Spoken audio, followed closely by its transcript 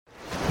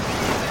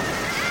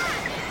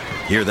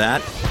Hear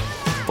that?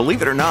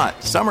 Believe it or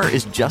not, summer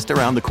is just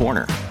around the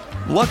corner.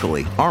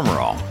 Luckily, Armor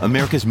All,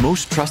 America's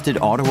most trusted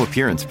auto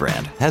appearance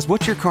brand, has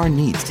what your car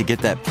needs to get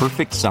that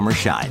perfect summer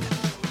shine.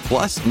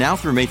 Plus, now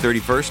through May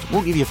 31st,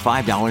 we'll give you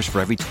 $5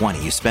 for every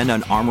 $20 you spend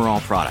on Armor All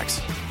products.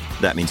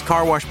 That means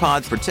car wash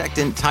pods,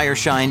 protectant, tire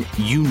shine,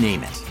 you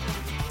name it.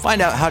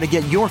 Find out how to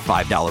get your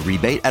 $5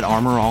 rebate at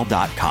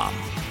armorall.com.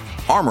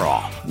 Armor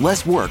All,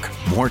 less work,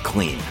 more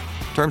clean.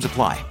 Terms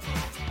apply.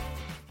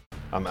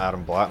 I'm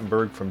Adam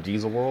Blattenberg from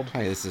Diesel World.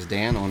 Hi, this is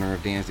Dan, owner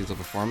of Dan's Diesel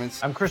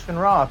Performance. I'm Christian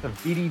Roth of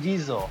BD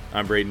Diesel.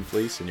 I'm Braden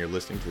Fleece, and you're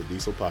listening to the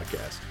Diesel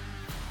Podcast.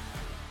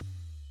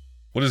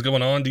 What is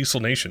going on, Diesel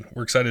Nation?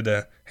 We're excited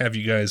to have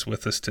you guys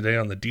with us today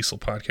on the Diesel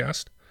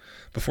Podcast.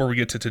 Before we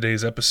get to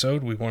today's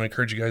episode, we want to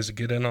encourage you guys to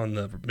get in on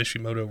the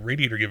Mishimoto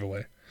radiator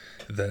giveaway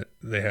that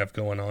they have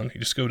going on.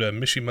 You just go to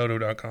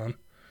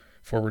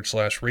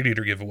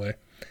mishimoto.com/radiator giveaway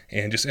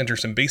and just enter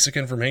some basic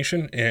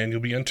information, and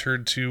you'll be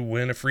entered to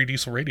win a free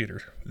diesel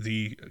radiator.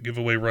 The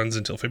giveaway runs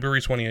until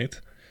February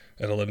 28th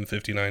at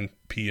 11:59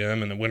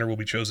 p.m., and the winner will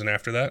be chosen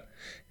after that,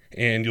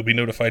 and you'll be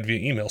notified via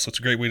email. So it's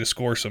a great way to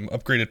score some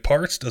upgraded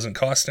parts, doesn't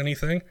cost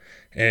anything,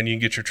 and you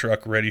can get your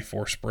truck ready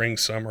for spring,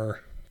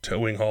 summer,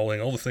 towing,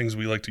 hauling, all the things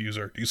we like to use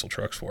our diesel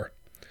trucks for.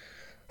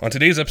 On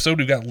today's episode,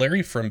 we've got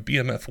Larry from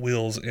BMF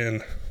Wheels,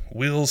 and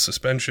wheels,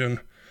 suspension,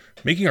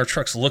 making our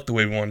trucks look the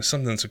way we want is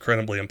something that's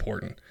incredibly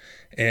important.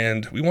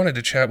 And we wanted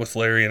to chat with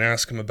Larry and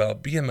ask him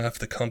about BMF,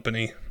 the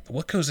company,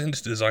 what goes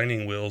into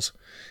designing wheels,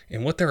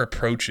 and what their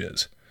approach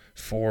is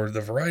for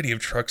the variety of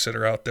trucks that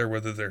are out there,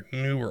 whether they're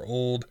new or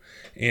old,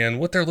 and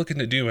what they're looking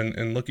to do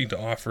and looking to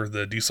offer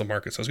the diesel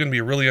market. So it's going to be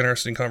a really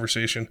interesting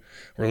conversation.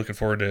 We're looking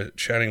forward to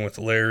chatting with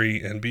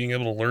Larry and being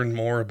able to learn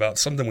more about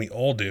something we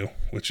all do,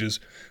 which is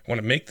want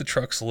to make the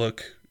trucks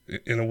look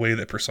in a way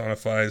that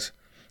personifies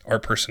our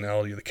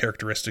personality, the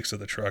characteristics of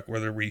the truck,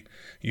 whether we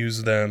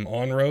use them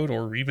on-road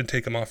or even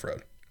take them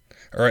off-road.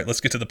 All right, let's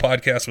get to the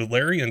podcast with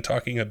Larry and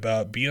talking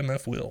about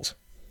BMF wheels.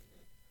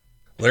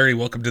 Larry,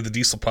 welcome to the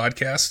Diesel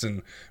Podcast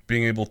and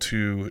being able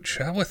to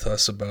chat with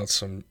us about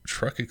some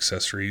truck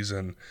accessories.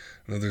 And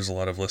I know there's a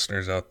lot of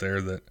listeners out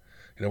there that,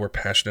 we're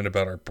passionate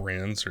about our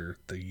brands or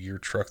the year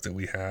truck that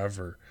we have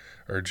or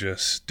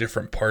just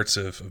different parts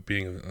of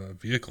being a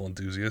vehicle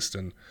enthusiast,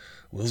 and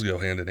wheels go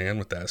hand in hand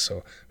with that.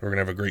 So we're going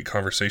to have a great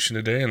conversation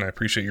today, and I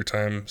appreciate your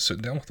time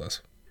sitting down with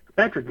us.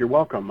 Patrick, you're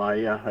welcome. I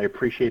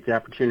appreciate the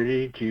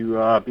opportunity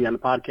to be on the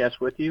podcast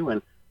with you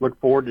and look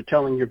forward to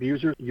telling your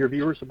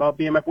viewers about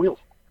BMF wheels.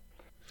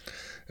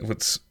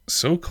 What's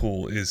so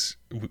cool is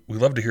we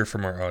love to hear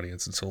from our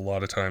audience, and so a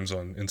lot of times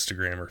on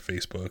Instagram or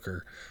Facebook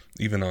or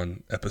even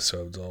on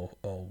episodes,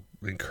 I'll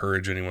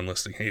encourage anyone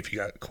listening, hey, if you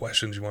got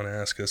questions you want to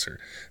ask us or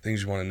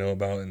things you want to know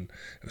about. And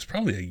it was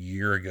probably a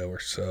year ago or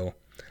so,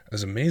 I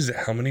was amazed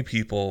at how many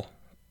people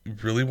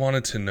really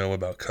wanted to know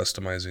about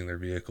customizing their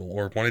vehicle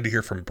or wanted to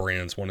hear from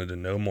brands, wanted to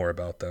know more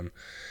about them.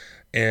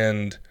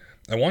 And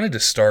I wanted to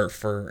start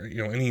for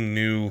any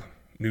new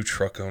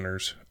truck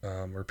owners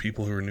or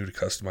people who are new to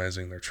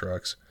customizing their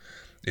trucks.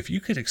 If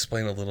you could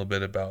explain a little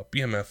bit about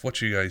BMF,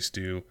 what you guys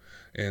do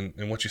and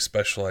what you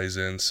specialize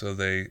in, so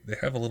they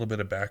have a little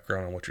bit of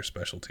background on what your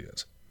specialty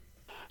is.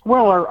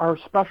 Well, our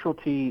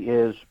specialty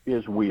is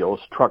wheels,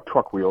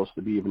 truck wheels,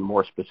 to be even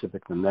more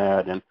specific than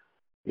that. And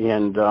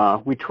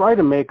we try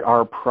to make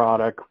our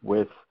product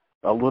with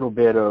a little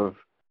bit of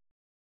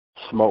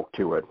smoke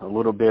to it, a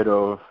little bit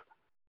of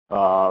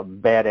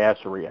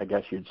badassery, I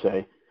guess you'd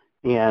say.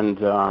 And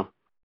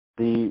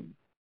the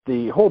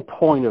whole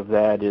point of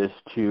that is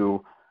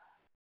to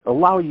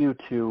allow you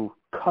to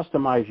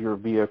customize your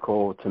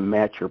vehicle to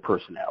match your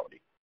personality.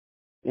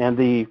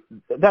 And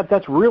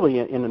that's really,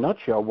 in a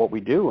nutshell, what we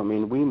do. I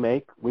mean, we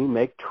make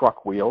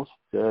truck wheels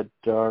that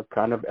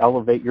kind of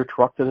elevate your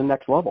truck to the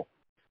next level.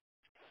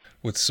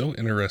 What's so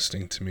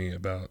interesting to me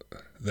about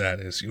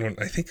that is, when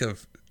I think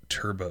of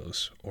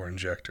turbos or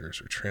injectors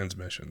or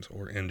transmissions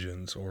or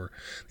engines or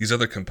these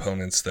other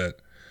components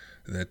that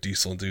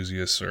diesel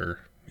enthusiasts are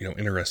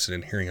interested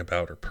in hearing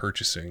about or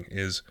purchasing,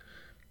 is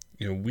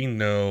we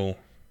know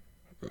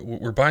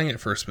we're buying it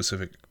for a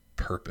specific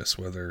purpose,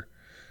 whether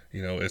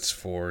it's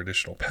for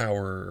additional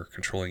power or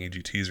controlling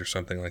EGTs or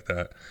something like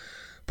that.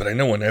 But I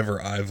know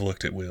whenever I've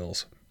looked at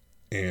wheels,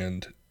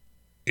 and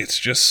it's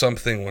just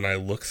something, when I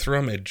look through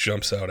them, it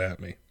jumps out at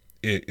me.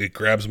 It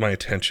grabs my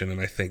attention, and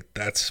I think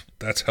that's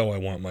how I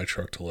want my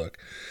truck to look.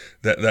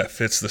 That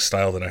fits the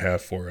style that I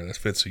have for it. That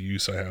fits the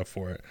use I have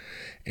for it.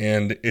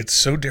 And it's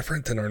so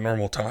different than our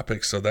normal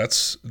topics. So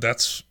that's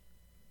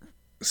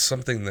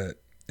something that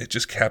it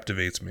just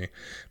captivates me,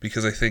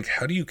 because I think,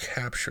 how do you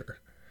capture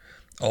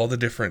all the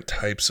different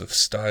types of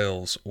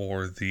styles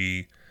or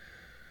the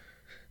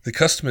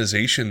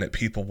customization that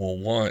people will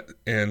want?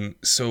 And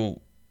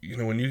so,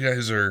 when you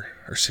guys are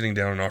sitting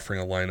down and offering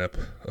a lineup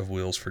of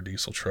wheels for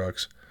diesel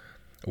trucks,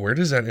 where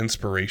does that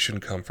inspiration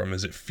come from?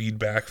 Is it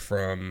feedback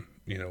from,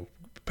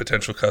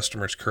 potential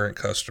customers, current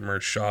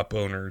customers, shop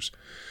owners?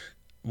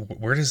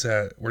 Where does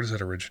that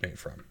originate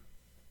from?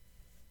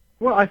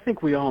 Well, I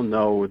think we all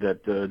know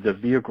that the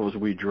vehicles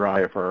we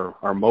drive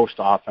are most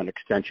often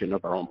extension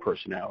of our own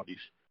personalities.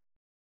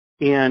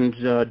 And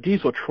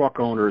diesel truck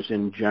owners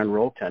in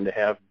general tend to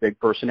have big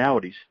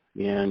personalities.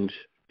 And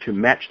to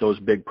match those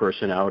big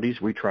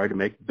personalities, we try to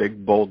make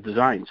big, bold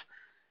designs.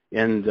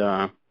 And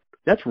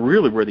that's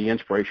really where the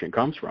inspiration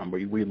comes from.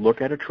 We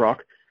look at a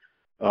truck.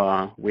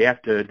 We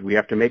have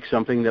to make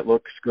something that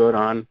looks good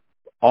on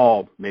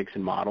all makes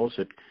and models.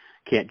 It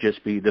can't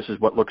just be this is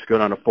what looks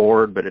good on a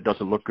Ford, but it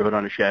doesn't look good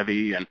on a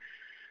Chevy. And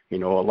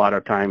a lot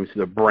of times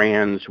the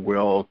brands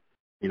will,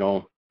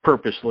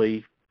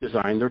 purposely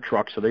design their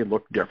trucks so they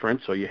look different.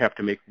 So you have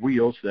to make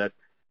wheels that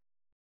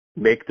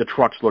make the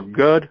trucks look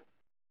good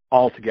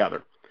all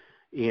together.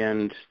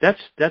 And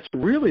that's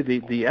really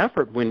the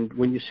effort when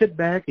you sit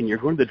back and you're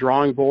going to the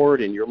drawing board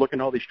and you're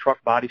looking at all these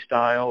truck body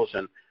styles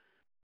and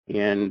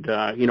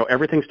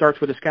everything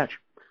starts with a sketch.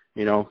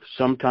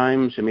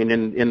 Sometimes,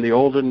 in the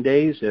olden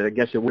days, I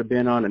guess it would have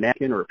been on a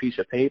napkin or a piece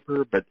of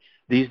paper, but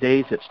these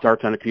days it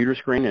starts on a computer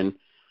screen,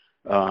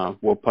 and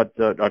we'll put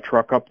a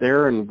truck up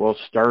there and we'll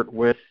start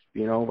with,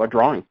 a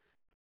drawing.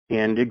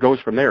 And it goes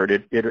from there.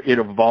 It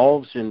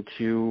evolves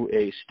into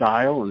a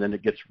style, and then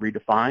it gets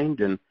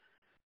redefined,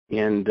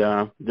 and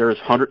there's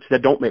hundreds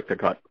that don't make the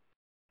cut.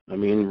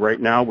 Right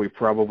now we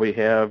probably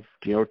have,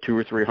 200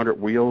 or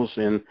 300 wheels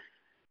in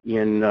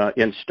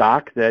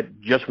stock that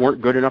just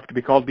weren't good enough to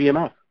be called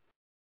BMF.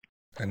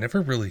 I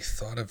never really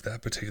thought of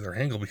that particular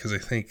angle because I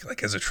think,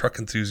 as a truck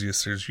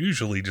enthusiast, there's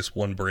usually just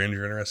one brand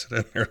you're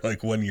interested in or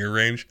one year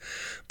range.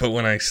 But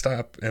when I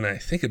stop and I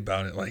think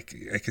about it, I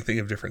can think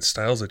of different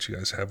styles that you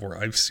guys have where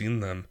I've seen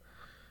them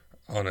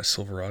on a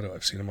Silverado,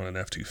 I've seen them on an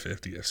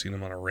F-250, I've seen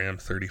them on a Ram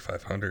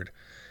 3500,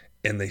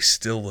 and they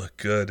still look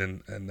good.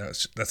 And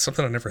that's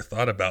something I never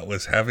thought about,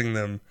 was having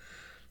them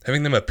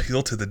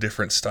appeal to the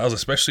different styles,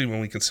 especially when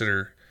we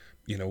consider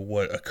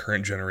what a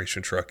current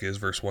generation truck is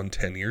versus one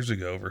 10 years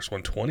ago versus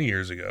one 20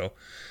 years ago,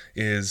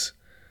 is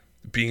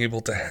being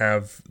able to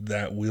have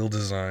that wheel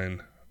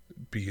design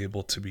be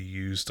able to be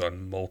used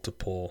on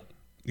multiple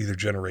either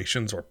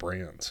generations or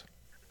brands.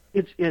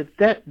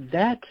 That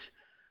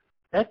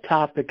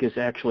topic is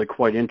actually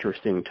quite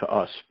interesting to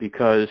us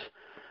because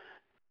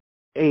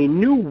a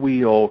new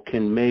wheel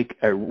can make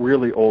a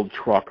really old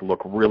truck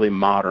look really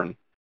modern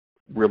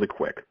really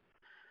quick.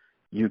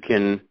 You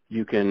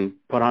can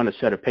put on a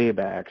set of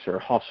paybacks or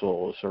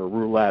hustles or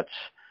roulettes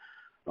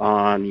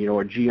on, a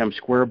GM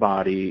square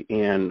body,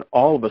 and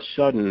all of a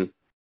sudden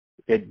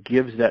it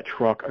gives that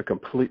truck a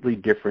completely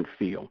different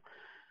feel.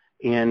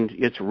 And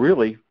it's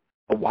really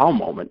a wow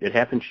moment. It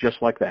happens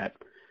just like that.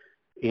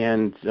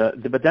 And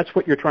but that's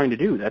what you're trying to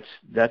do.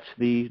 That's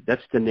the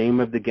name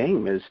of the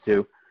game, is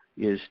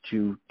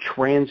to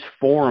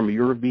transform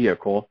your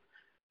vehicle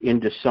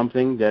into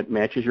something that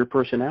matches your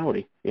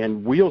personality.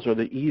 And wheels are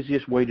the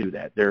easiest way to do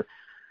that.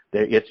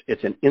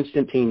 It's an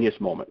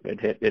instantaneous moment.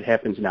 It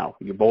happens now.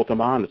 You bolt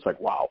them on, it's like,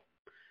 wow.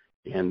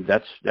 And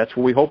that's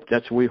what we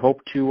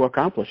hope to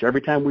accomplish.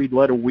 Every time we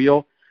let a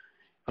wheel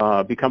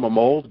become a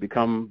mold,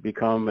 become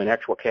an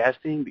actual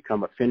casting,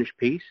 become a finished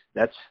piece,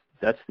 that's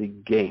the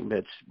game.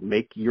 That's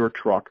make your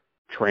truck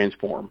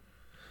transform.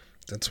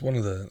 That's one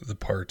of the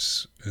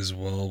parts as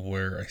well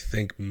where I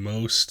think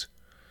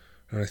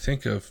when I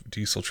think of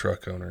diesel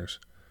truck owners,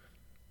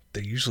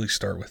 they usually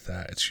start with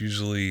that. It's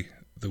usually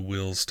the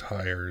wheels,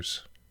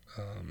 tires,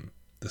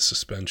 the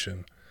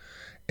suspension.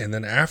 And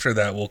then after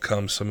that will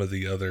come some of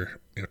the other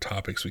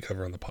topics we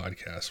cover on the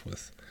podcast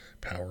with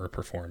power,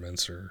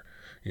 performance, or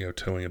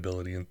towing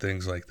ability and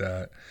things like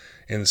that.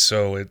 And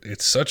so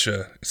it's such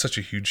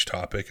a huge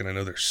topic, and I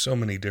know there's so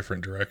many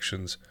different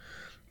directions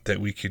that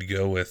we could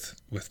go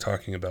with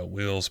talking about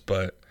wheels,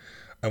 but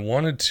I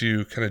wanted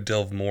to kind of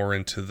delve more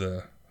into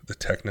the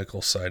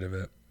technical side of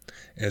it,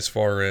 as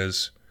far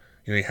as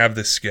you have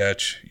this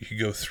sketch, you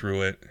go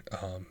through it.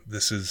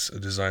 This is a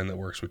design that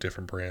works with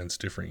different brands,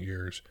 different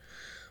years.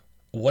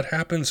 What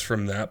happens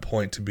from that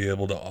point to be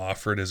able to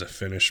offer it as a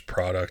finished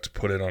product,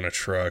 put it on a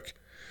truck,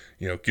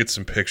 get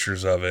some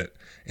pictures of it,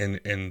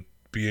 and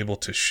be able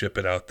to ship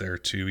it out there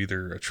to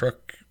either a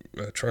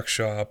truck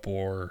shop,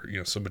 or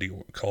somebody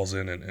calls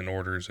in and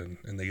orders and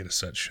they get a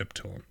set shipped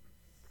to them?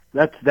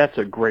 That's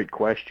a great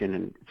question,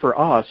 and for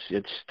us,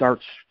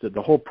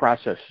 the whole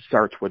process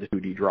starts with a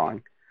 2D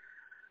drawing,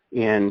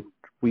 and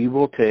we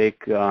will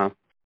take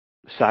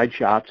side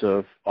shots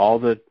of all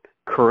the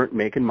current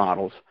make and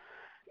models,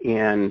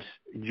 and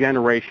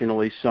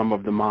generationally some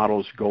of the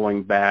models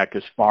going back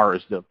as far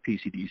as the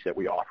PCDs that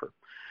we offer.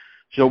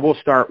 So we'll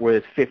start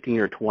with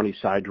 15 or 20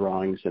 side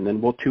drawings, and then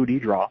we'll 2D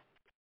draw,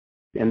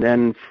 and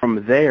then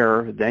from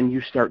there, then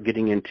you start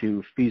getting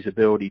into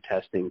feasibility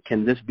testing.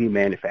 Can this be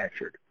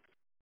manufactured?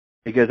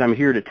 Because I'm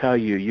here to tell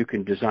you, you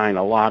can design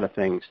a lot of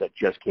things that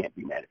just can't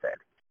be manufactured.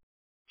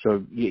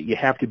 So you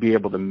have to be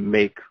able to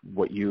make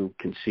what you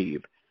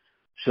conceive.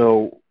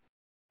 So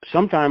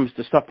sometimes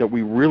the stuff that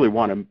we really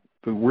want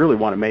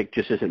to make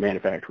just isn't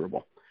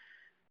manufacturable.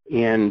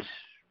 And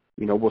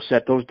we'll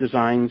set those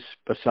designs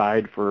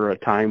aside for a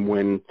time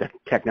when the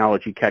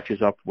technology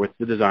catches up with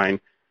the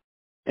design,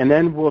 And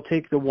then we'll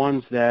take the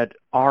ones that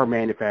are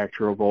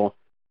manufacturable,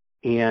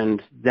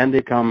 and then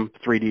they come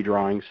 3D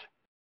drawings.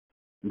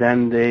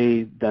 Then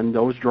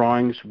those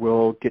drawings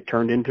will get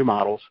turned into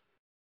models.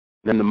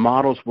 Then the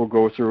models will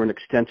go through an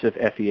extensive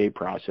FEA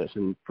process.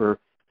 And for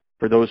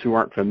those who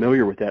aren't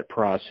familiar with that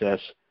process,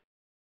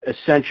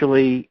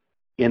 essentially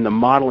in the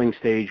modeling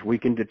stage, we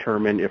can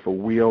determine if a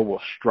wheel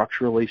will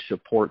structurally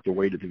support the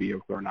weight of the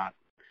vehicle or not.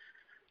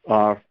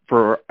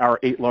 For our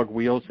 8-lug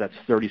wheels, that's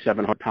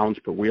 3,700 pounds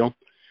per wheel.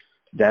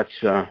 That's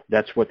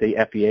what they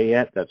FEA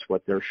at. That's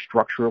what they're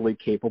structurally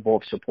capable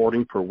of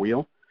supporting per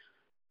wheel.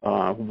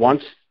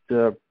 Once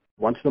the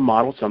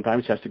model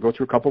sometimes has to go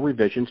through a couple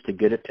revisions to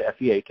get it to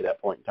FEA to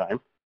that point in time,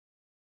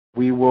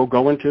 we will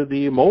go into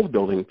the mold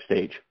building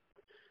stage.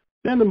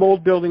 Then the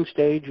mold building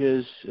stage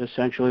is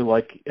essentially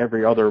like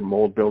every other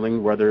mold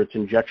building, whether it's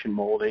injection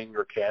molding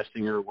or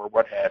casting or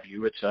what have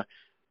you. It's a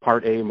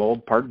part A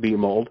mold, part B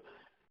mold.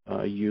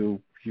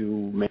 You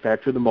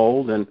manufacture the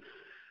mold, and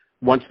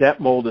once that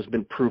mold has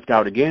been proofed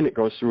out again, it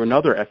goes through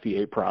another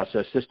FEA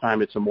process. This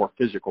time it's a more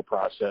physical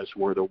process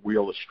where the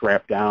wheel is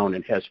strapped down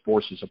and has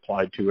forces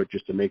applied to it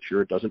just to make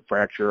sure it doesn't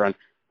fracture on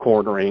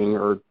cornering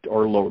or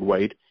load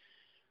weight.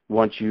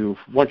 Once you've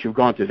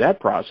gone through that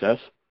process,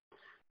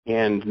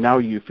 and now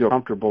you feel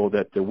comfortable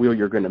that the wheel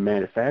you're going to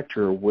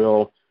manufacture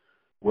will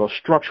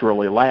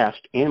structurally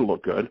last and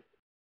look good,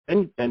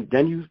 and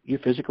then you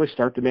physically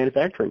start the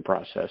manufacturing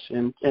process.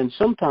 And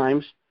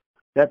sometimes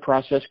that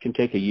process can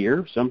take a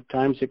year.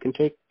 Sometimes it can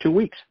take 2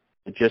 weeks.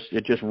 It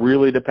just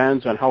really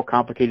depends on how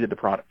complicated the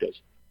product is.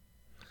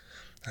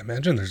 I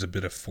imagine there's a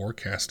bit of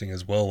forecasting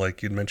as well,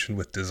 like you mentioned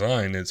with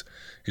design, is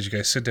you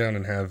guys sit down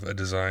and have a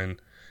design,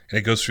 and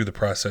it goes through the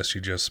process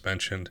you just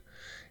mentioned,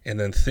 and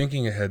then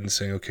thinking ahead and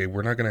saying, okay,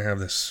 we're not going to have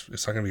this,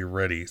 it's not going to be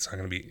ready, it's not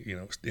going to be,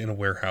 in a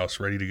warehouse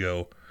ready to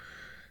go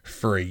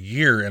for a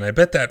year. And I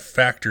bet that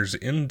factors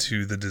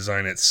into the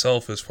design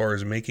itself as far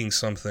as making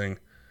something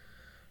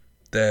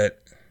that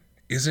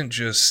isn't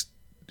just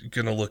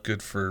going to look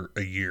good for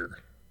a year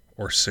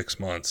or 6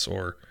 months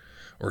or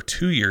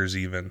 2 years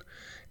even.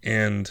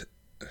 And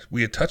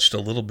we had touched a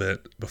little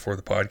bit before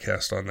the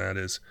podcast on that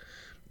is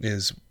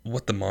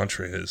what the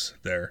mantra is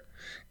there.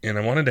 And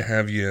I wanted to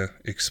have you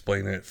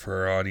explain it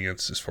for our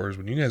audience as far as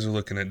when you guys are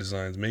looking at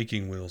designs,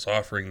 making wheels,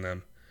 offering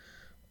them,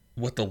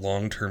 what the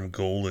long-term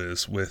goal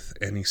is with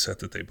any set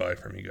that they buy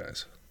from you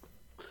guys.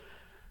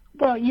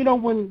 Well,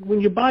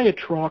 when you buy a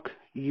truck,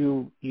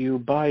 you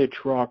buy a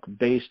truck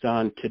based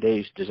on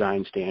today's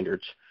design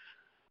standards.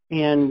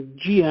 And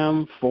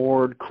GM,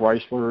 Ford,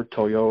 Chrysler,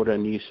 Toyota,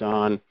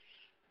 Nissan,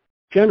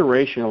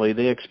 generationally,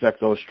 they expect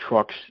those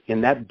trucks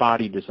in that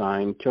body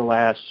design to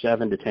last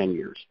 7 to 10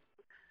 years.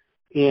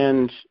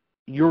 And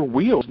your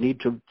wheels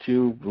need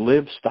to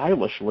live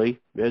stylishly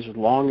as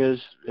long as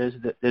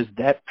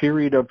that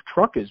period of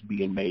truck is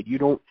being made. You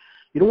don't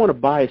want to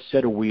buy a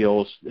set of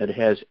wheels that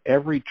has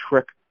every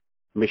trick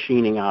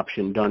machining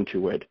option done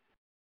to it,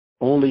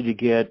 only to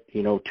get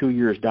 2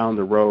 years down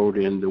the road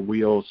and the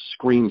wheel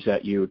screams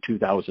at you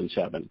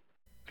 2007,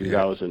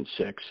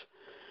 2006.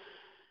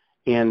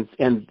 And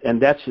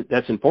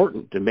that's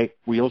important to make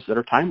wheels that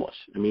are timeless.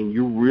 I mean,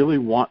 you really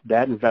want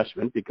that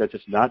investment because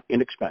it's not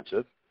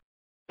inexpensive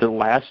to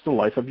last the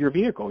life of your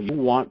vehicle. You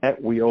want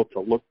that wheel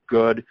to look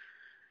good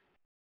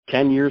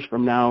 10 years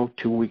from now,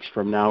 2 weeks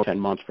from now, 10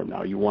 months from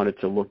now. You want it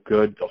to look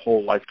good the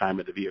whole lifetime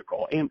of the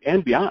vehicle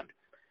and beyond.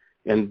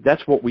 And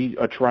that's what we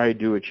try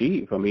to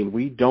achieve. I mean,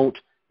 we don't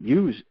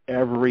use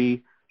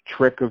every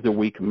trick of the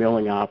week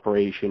milling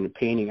operation,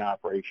 painting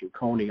operation,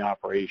 coning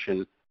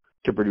operation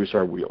to produce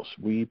our wheels.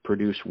 We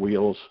produce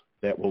wheels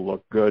that will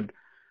look good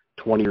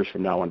 20 years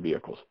from now on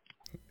vehicles.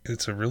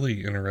 It's a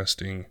really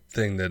interesting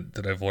thing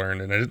that I've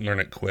learned, and I didn't learn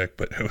it quick,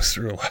 but it was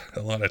through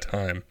a lot of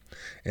time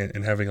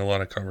and having a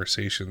lot of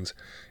conversations,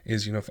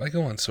 is, if I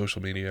go on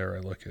social media or I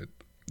look at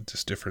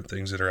just different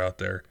things that are out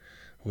there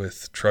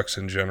with trucks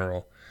in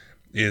general,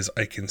 is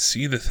I can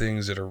see the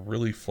things that are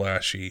really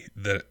flashy,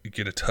 that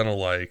get a ton of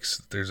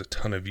likes, there's a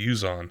ton of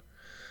views on,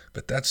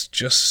 but that's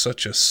just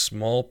such a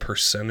small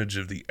percentage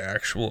of the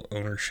actual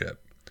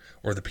ownership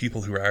or the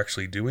people who are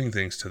actually doing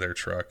things to their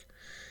truck.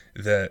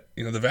 That,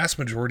 the vast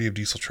majority of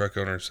diesel truck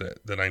owners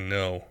that I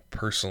know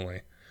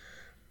personally,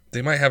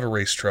 they might have a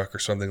race truck or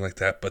something like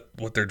that, but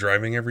what they're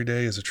driving every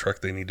day is a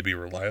truck they need to be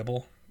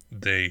reliable.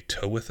 They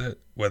tow with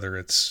it, whether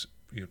it's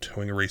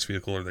towing a race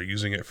vehicle or they're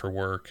using it for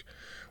work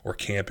or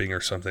camping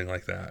or something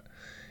like that.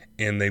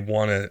 And they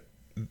want to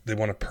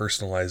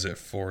personalize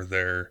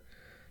it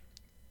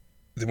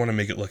they want to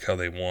make it look how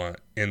they want.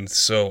 And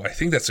so I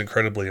think that's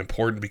incredibly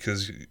important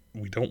because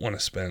we don't want to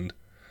spend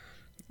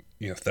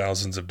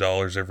thousands of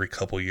dollars every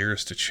couple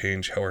years to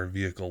change how our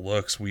vehicle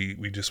looks. We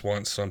just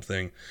want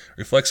something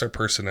reflects our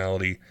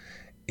personality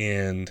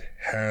and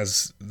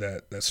has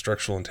that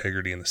structural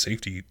integrity and the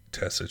safety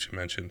tests that you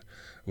mentioned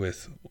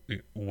with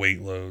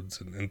weight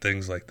loads and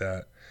things like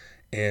that.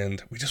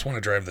 And we just want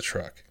to drive the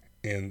truck.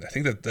 And I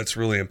think that's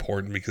really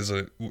important because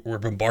we're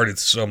bombarded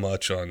so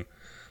much on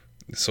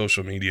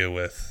social media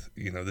with,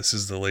 this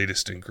is the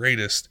latest and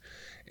greatest,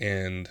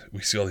 and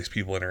we see all these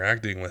people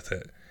interacting with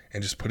it,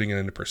 and just putting it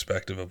into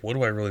perspective of what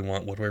do I really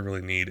want, what do I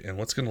really need, and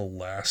what's going to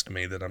last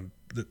me that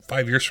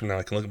 5 years from now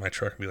I can look at my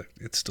truck and be like,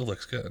 it still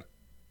looks good.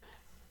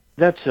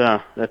 That's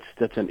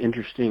an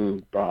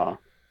interesting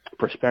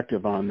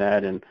perspective on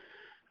that, and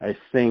I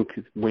think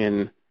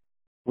when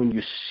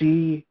you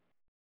see,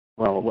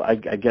 well, I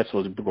guess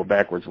let's go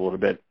backwards a little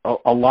bit.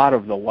 A lot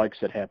of the likes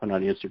that happen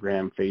on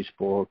Instagram,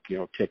 Facebook,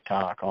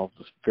 TikTok, all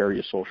the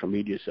various social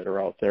medias that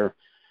are out there,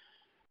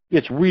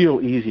 it's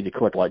real easy to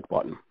click like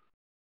button.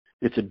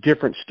 It's a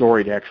different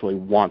story to actually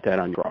want that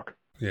on your truck.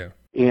 Yeah.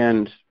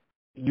 And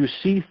you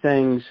see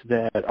things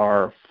that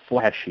are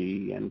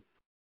flashy and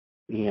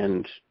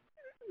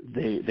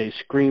they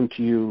scream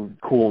to you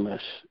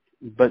coolness,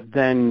 but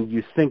then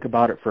you think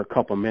about it for a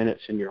couple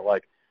minutes and you're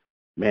like,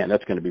 man,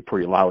 that's going to be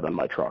pretty loud on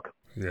my truck.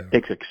 Yeah. It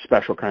takes a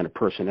special kind of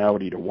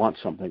personality to want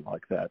something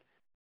like that.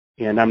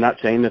 And I'm not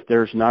saying that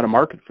there's not a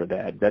market for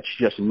that. That's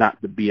just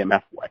not the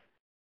BMF way.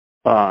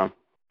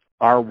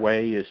 Our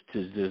way is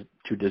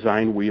to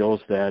design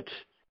wheels that,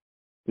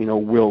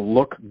 will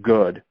look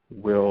good,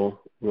 will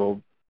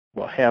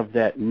have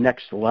that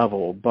next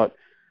level, but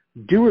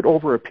do it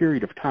over a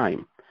period of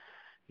time.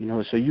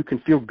 So you can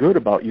feel good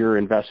about your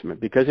investment,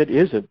 because it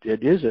is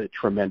a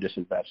tremendous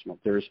investment.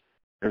 There's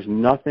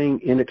nothing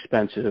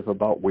inexpensive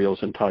about wheels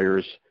and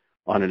tires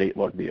on an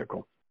 8-lug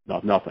vehicle.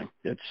 No, nothing.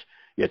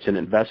 It's an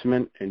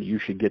investment, and you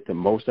should get the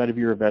most out of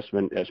your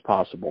investment as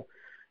possible,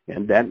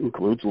 and that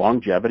includes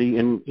longevity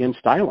in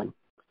styling.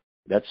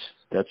 That's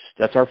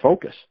our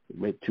focus,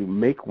 to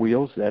make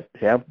wheels that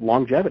have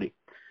longevity,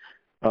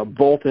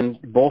 both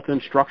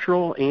in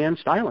structural and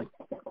styling.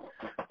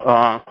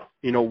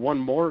 One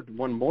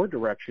more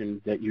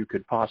direction that you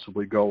could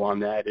possibly go on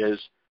that is,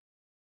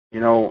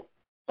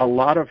 a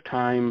lot of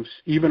times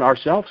even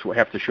ourselves will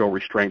have to show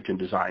restraint in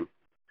design,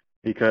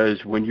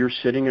 because when you're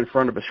sitting in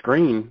front of a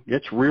screen,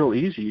 it's real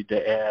easy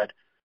to add,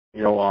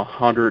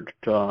 100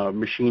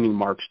 machining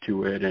marks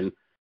to it and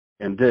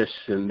this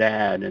and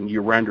that, and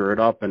you render it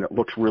up and it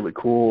looks really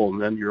cool,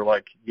 and then you're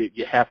like,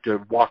 you have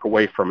to walk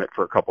away from it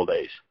for a couple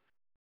days.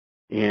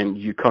 And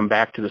you come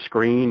back to the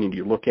screen and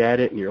you look at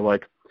it and you're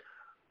like,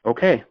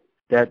 okay,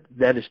 that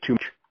is too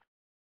much.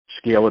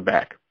 Scale it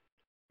back.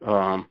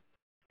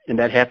 And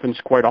that happens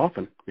quite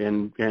often.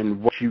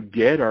 And what you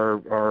get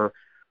are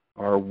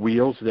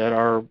wheels that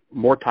are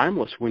more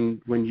timeless when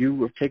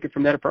you take it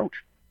from that approach.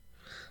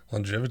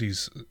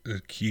 Longevity's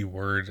a key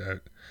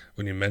word.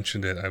 When you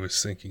mentioned it, I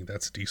was thinking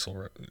that's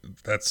diesel.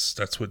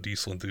 That's what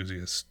diesel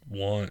enthusiasts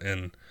want,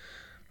 and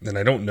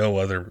I don't know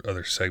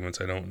other segments.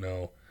 I don't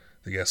know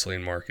the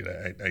gasoline market.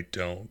 I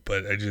don't.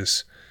 But I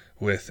just,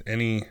 with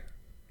any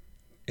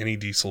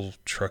diesel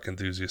truck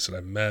enthusiast that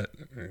I've met,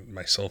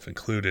 myself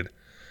included,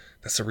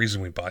 that's the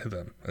reason we buy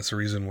them. That's the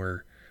reason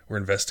we're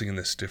investing in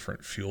this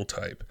different fuel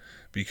type,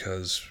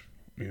 because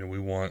we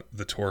want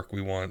the torque,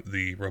 we want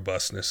the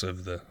robustness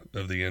of the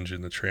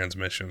engine, the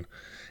transmission,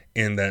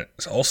 and that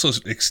also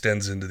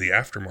extends into the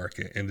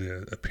aftermarket,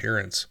 into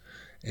appearance,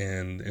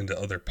 and into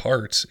other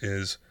parts.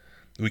 Is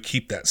we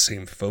keep that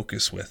same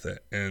focus with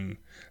it. And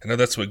I know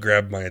that's what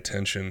grabbed my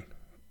attention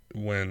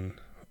when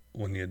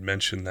you had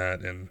mentioned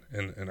that in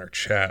our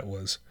chat,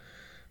 was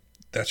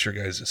that's your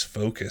guys'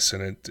 focus.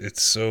 And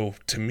it's so,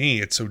 to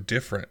me, it's so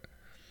different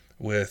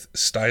with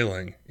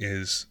styling,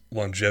 is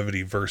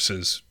longevity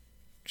versus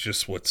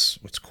just what's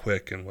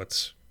quick and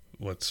what's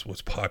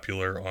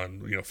popular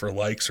on, for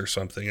likes or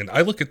something. And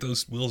I look at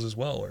those wheels as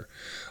well, or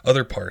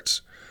other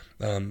parts,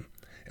 and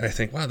I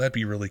think, wow, that'd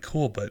be really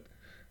cool, but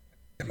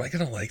am I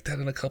gonna like that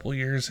in a couple of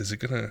years? Is it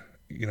gonna,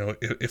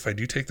 if I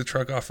do take the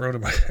truck off road,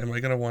 am I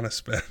gonna want to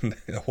spend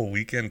a whole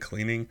weekend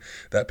cleaning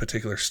that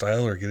particular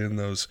style, or get in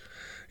those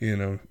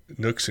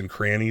nooks and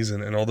crannies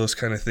and all those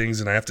kind of things?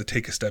 And I have to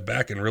take a step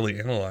back and really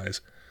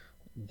analyze,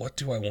 what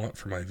do I want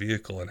for my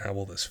vehicle and how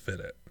will this fit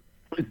it?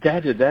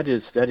 That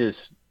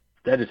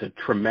is a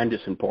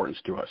tremendous importance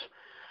to us,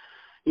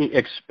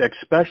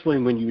 especially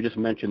when you just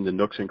mentioned the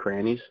nooks and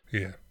crannies.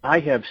 Yeah, I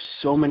have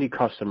so many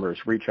customers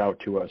reach out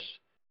to us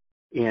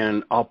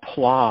and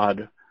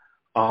applaud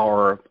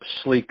our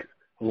sleek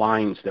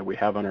lines that we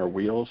have on our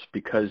wheels,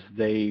 because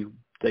they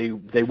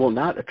will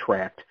not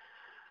attract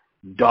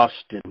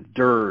dust and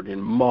dirt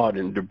and mud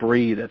and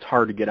debris that's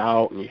hard to get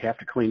out, and you have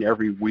to clean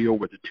every wheel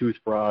with a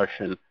toothbrush.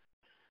 And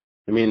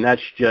I mean,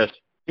 that's just,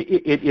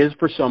 it is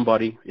for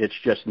somebody. It's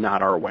just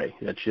not our way.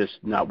 It's just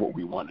not what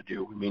we want to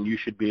do. I mean, you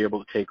should be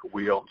able to take a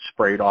wheel and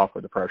spray it off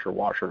with a pressure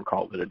washer and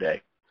call it a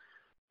day.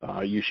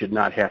 You should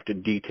not have to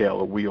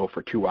detail a wheel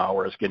for 2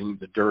 hours, getting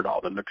the dirt,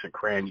 all the nooks and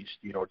crannies,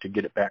 to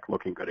get it back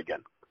looking good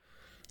again.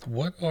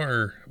 What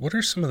are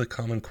some of the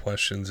common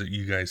questions that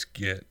you guys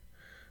get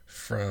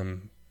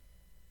from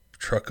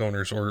truck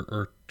owners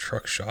or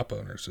truck shop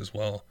owners as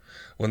well,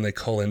 when they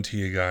call into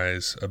you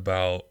guys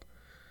about,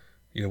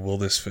 will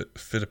this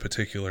fit a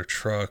particular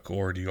truck,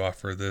 or do you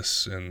offer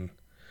this in,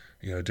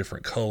 a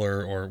different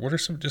color, or what are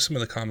some of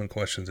the common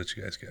questions that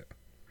you guys get?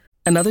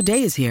 Another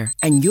day is here,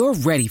 and you're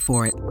ready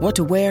for it. What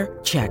to wear?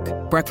 Check.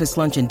 Breakfast,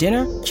 lunch, and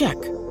dinner? Check.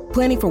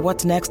 Planning for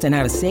what's next and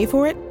how to save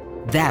for it?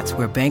 That's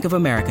where Bank of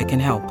America can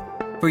help.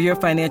 For your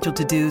financial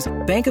to-dos,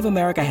 Bank of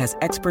America has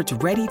experts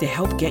ready to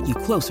help get you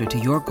closer to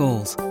your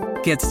goals.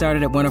 Get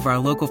started at one of our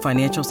local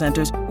financial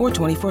centers or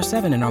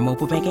 24/7 in our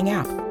mobile banking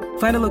app.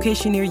 Find a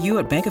location near you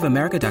at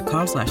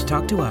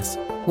bankofamerica.com/talktous.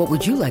 What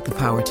would you like the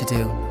power to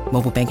do?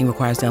 Mobile banking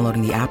requires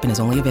downloading the app and is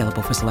only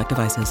available for select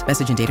devices.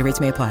 Message and data rates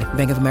may apply.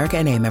 Bank of America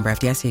N.A., member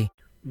FDIC.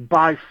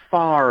 By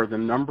far, the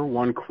number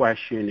one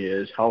question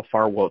is, how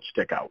far will it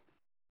stick out?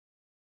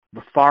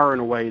 But far and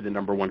away, the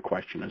number one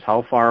question is,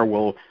 how far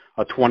will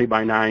a 20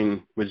 by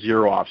 9 with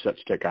 0 offset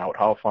stick out?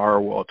 How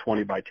far will a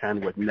 20 by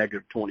 10 with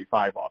negative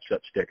 25 offset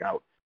stick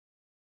out?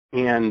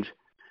 And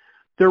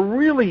there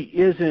really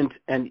isn't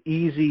an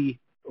easy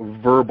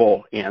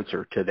verbal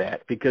answer to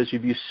that, because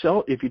if you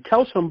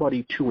tell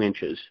somebody 2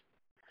 inches,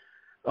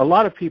 a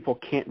lot of people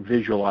can't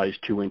visualize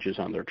 2 inches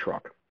on their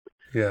truck.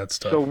 Yeah, it's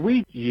tough. So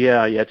it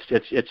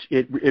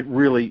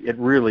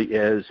really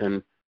is,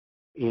 and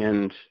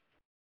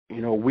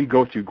we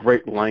go through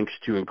great lengths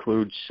to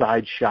include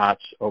side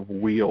shots of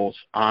wheels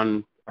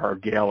on our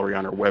gallery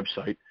on our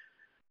website.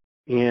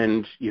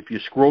 And if you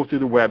scroll through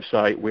the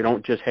website, we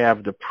don't just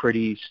have the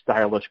pretty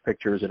stylish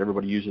pictures that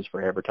everybody uses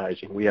for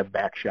advertising. We have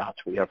back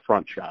shots, we have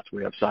front shots,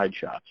 we have side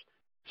shots.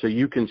 So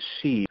you can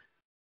see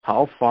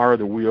how far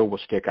the wheel will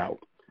stick out.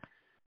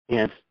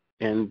 And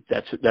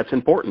that's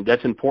important.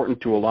 That's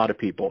important to a lot of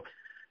people.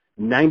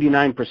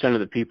 99% of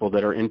the people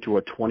that are into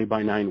a 20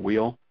 by 9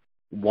 wheel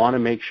want to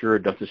make sure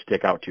it doesn't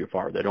stick out too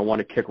far. They don't want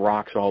to kick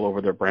rocks all over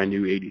their brand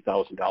new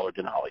 $80,000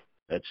 Denali.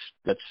 That's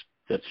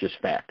just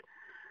fact.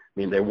 I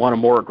mean, they want a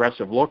more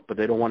aggressive look, but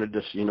they don't want to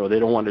they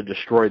don't want to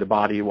destroy the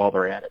body while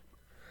they're at it.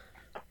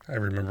 I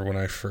remember when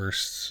my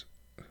first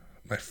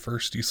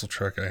diesel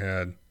truck I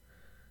had,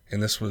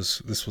 and this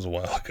was a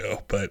while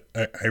ago, but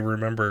I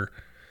remember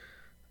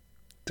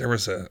there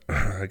was a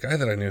guy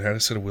that I knew had a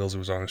set of wheels that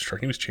was on his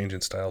truck. He was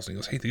changing styles, and he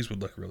goes, "Hey, these would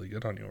look really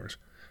good on yours."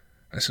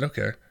 I said,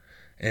 "Okay."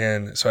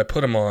 And so I put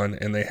them on,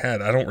 and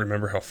I don't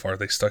remember how far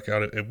they stuck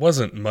out. It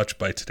wasn't much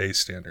by today's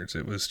standards.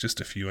 It was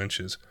just a few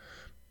inches.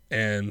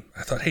 And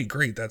I thought, hey,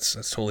 great, that's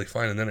totally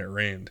fine. And then it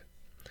rained.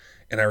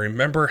 And I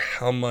remember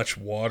how much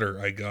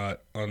water I got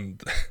on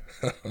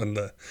on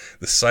the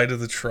side of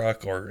the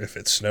truck, or if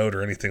it snowed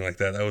or anything like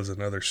that. That was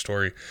another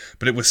story.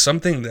 But it was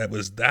something that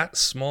was that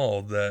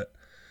small that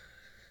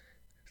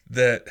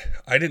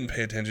I didn't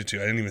pay attention to.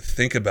 I didn't even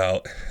think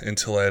about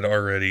until I had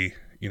already,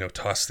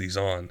 tossed these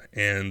on.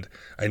 And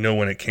I know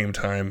when it came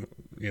time,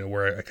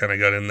 where I kind of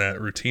got in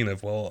that routine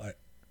of, well,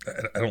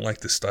 I don't like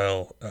this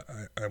style.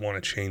 I want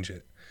to change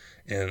it.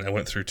 And I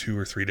went through 2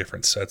 or 3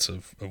 different sets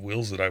of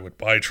wheels that I would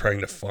buy,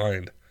 trying to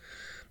find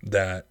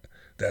that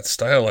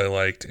style I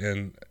liked.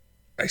 And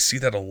I see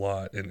that a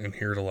lot and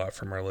hear it a lot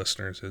from our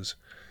listeners is,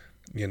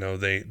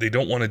 they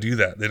don't want to do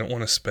that. They don't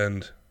want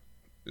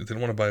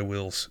to buy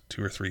wheels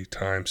 2 or 3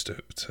 times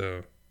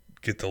to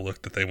get the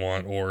look that they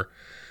want, or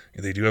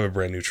they do have a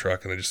brand new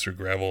truck and they just threw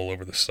gravel all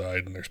over the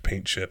side and there's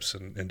paint chips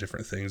and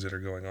different things that are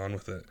going on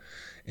with it.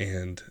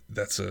 And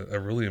that's a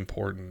really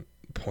important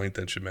point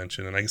that you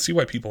mentioned, and I can see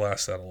why people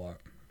ask that a lot.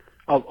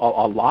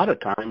 A lot of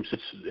times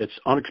it's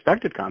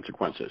unexpected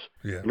consequences.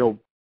 Yeah.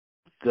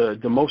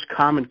 The most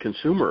common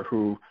consumer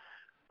who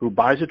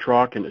buys a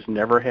truck and has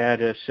never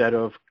had a set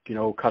of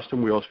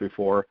custom wheels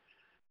before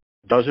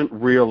doesn't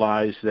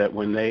realize that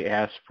when they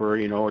ask for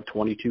a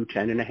 22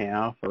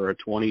 10.5 or a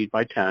 20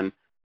 by 10,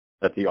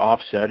 that the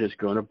offset is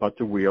going to butt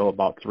the wheel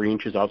about 3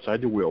 inches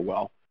outside the wheel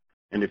well.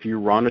 And if you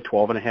run a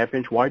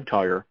 12.5-inch wide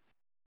tire,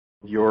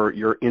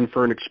 you're in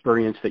for an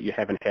experience that you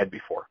haven't had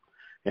before,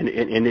 and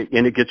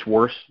it gets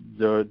worse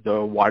the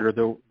wider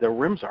the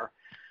rims are,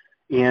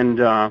 and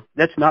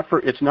it's not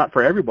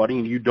for everybody,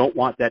 and you don't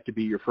want that to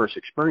be your first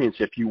experience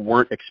if you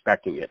weren't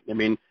expecting it. I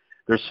mean,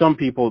 there's some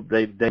people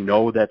they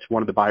know that's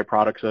one of the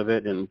byproducts of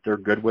it, and they're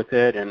good with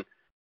it, and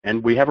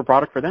we have a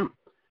product for them.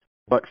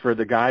 But for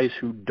the guys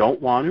who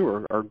don't want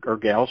to, or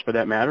gals for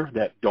that matter,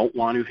 that don't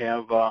want to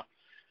have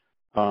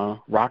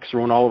rocks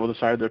thrown all over the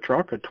side of their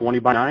truck, a 20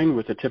 by 9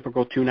 with a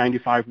typical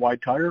 295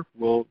 wide tire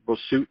will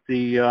suit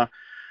the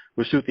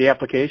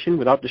application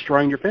without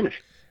destroying your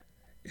finish.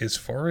 As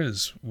far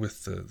as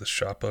with the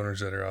shop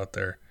owners that are out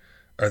there,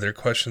 are their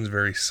questions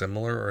very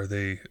similar, or are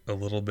they a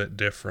little bit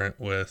different?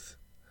 I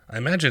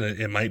imagine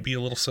it might be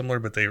a little similar,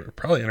 but they're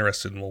probably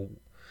interested in,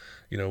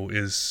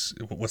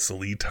 what's the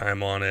lead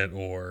time on it,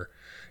 or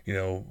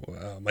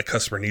my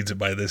customer needs it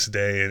by this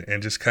day,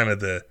 and just kind of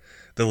the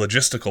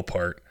logistical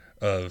part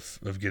of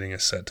getting a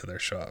set to their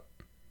shop.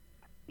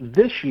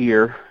 This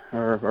year,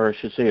 or I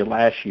should say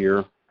last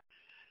year,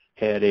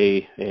 had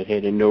a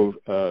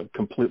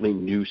completely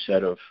new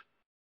set of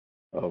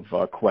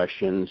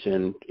questions,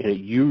 and it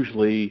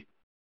usually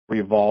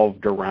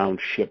revolved around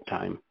ship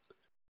time.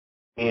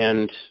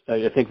 And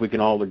I think we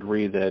can all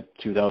agree that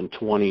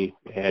 2020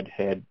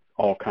 had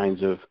all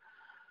kinds of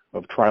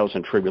trials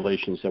and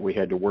tribulations that we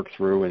had to work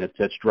through, and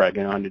that's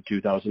dragging on to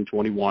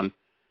 2021.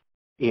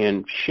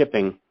 And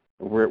shipping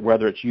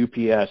whether it's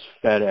UPS,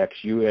 FedEx,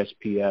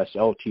 USPS,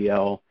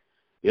 LTL,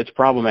 it's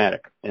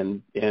problematic,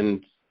 and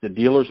the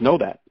dealers know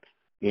that.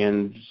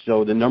 And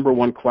so the number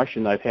one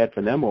question I've had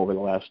from them over the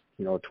last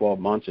 12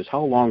 months is,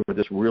 how long would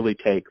this really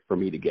take for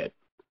me to get?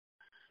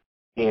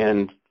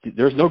 And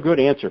there's no good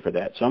answer for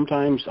that.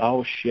 Sometimes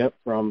I'll ship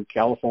from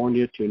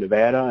California to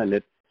Nevada, and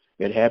it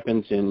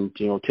happens in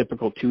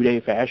typical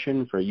 2-day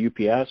fashion for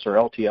UPS or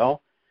LTL,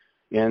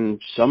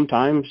 and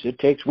sometimes it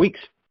takes weeks.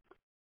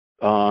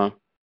 And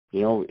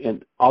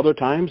other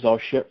times I'll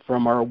ship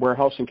from our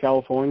warehouse in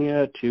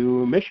California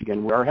to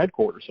Michigan, where our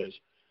headquarters is,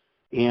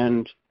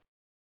 and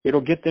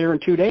it'll get there in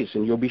 2 days,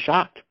 and you'll be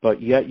shocked.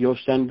 But yet you'll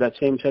send that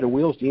same set of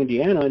wheels to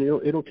Indiana, and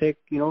it'll take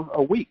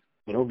a week.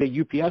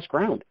 The UPS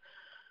ground.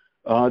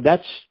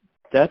 That's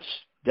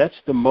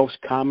the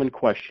most common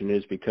question,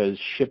 is because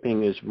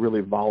shipping is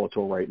really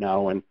volatile right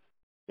now, and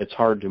it's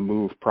hard to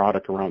move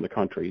product around the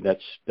country.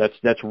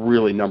 That's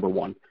really number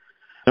one.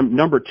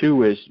 Number two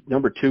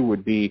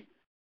would be,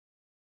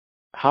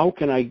 how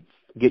can I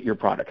get your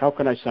product? How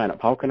can I sign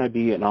up? How can I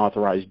be an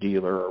authorized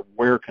dealer? Or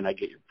where can I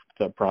get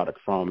the product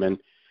from? And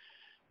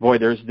boy,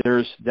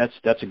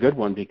 that's a good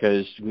one,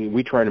 because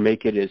we try to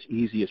make it as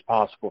easy as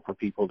possible for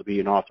people to be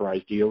an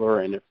authorized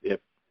dealer. And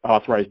if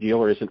authorized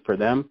dealer isn't for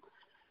them,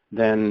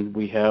 then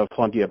we have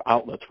plenty of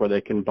outlets where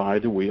they can buy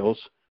the wheels.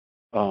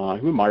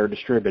 Meyer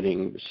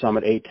Distributing,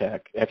 Summit ATEC,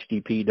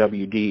 XDP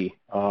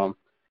WD.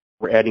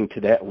 We're adding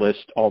to that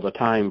list all the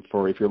time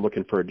for if you're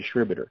looking for a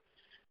distributor.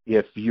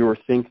 If you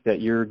think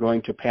that you're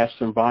going to pass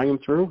some volume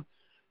through,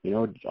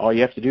 all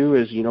you have to do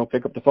is,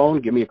 pick up the phone,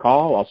 give me a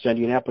call. I'll send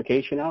you an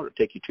application out. It'll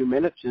take you 2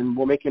 minutes, and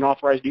we'll make you an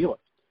authorized dealer.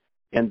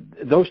 And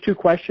those two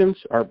questions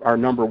are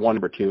number one,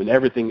 number two, and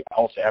everything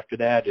else after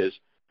that is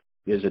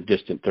a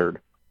distant third.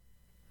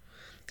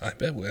 I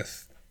bet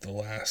with the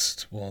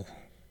last,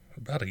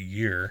 about a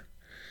year,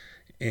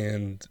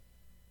 and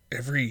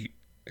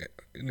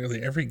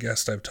nearly every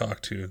guest I've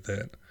talked to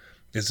that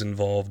is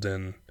involved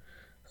in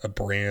a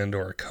brand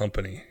or a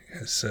company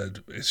has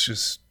said it's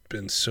just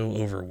been so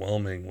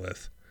overwhelming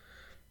with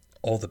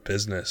all the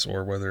business,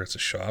 or whether it's a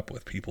shop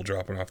with people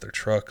dropping off their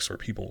trucks or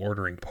people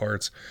ordering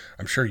parts.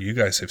 I'm sure you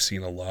guys have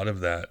seen a lot of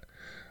that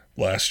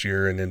last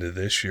year and into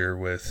this year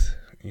with,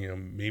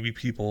 maybe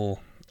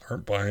people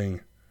aren't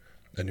buying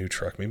a new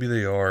truck. Maybe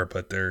they are,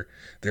 but they're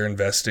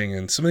investing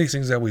in some of these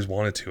things they always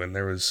wanted to, and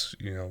there was,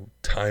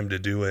 time to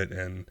do it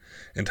and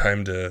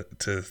time to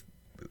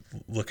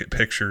look at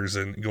pictures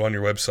and go on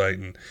your website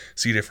and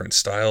see different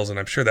styles. And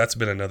I'm sure that's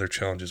been another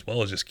challenge as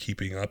well, as just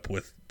keeping up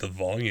with the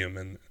volume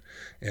and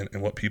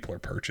what people are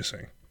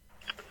purchasing.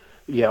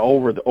 Yeah,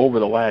 over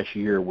the last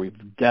year,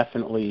 we've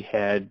definitely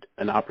had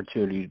an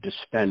opportunity to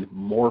spend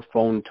more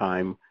phone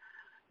time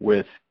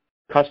with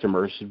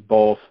customers,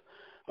 both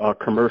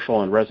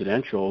commercial and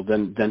residential,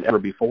 than ever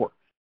before.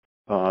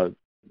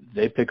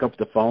 They pick up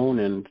the phone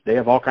and they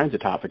have all kinds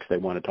of topics they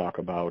want to talk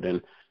about,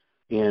 and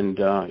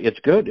it's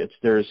good.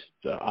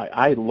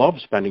 I love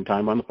spending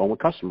time on the phone with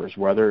customers,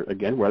 whether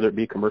it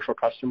be commercial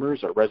customers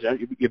or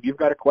residential. If you've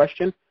got a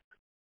question,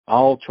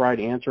 I'll try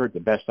to answer it the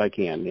best I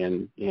can,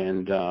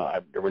 and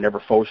we're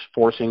never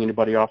forcing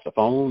anybody off the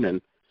phone,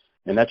 and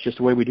that's just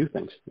the way we do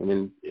things. I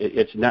mean,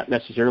 it's not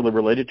necessarily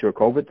related to a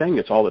COVID thing.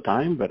 It's all the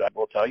time, but I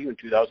will tell you, in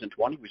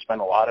 2020, we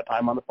spent a lot of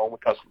time on the phone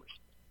with customers.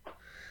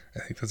 I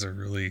think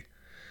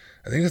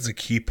that's a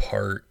key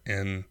part,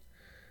 and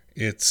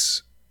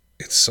it's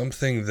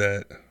something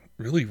that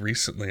really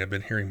recently I've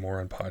been hearing more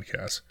on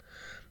podcasts,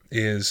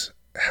 is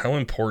how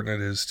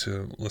important it is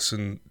to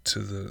listen to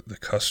the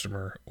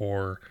customer,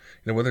 or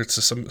whether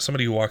it's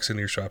somebody who walks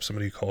into your shop,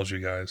 somebody who calls you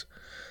guys,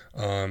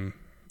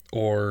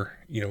 or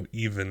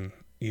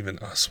even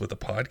us with a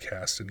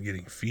podcast and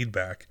getting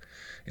feedback,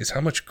 is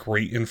how much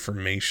great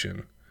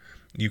information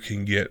you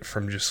can get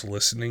from just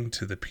listening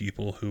to the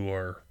people who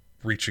are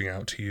reaching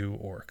out to you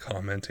or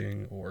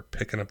commenting or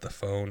picking up the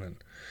phone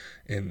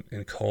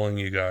and calling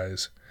you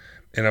guys.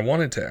 And I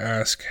wanted to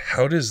ask,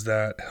 how does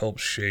that help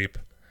shape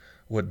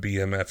what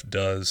BMF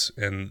does,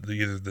 and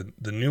either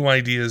the new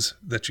ideas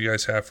that you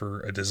guys have for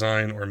a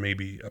design, or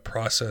maybe a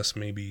process,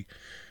 maybe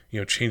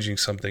changing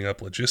something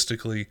up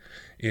logistically?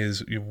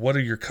 Is what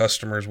are your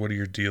customers, what are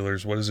your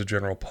dealers, what does the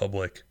general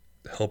public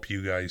help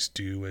you guys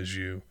do as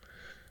you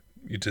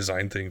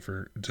design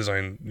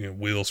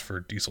wheels for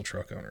diesel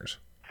truck owners?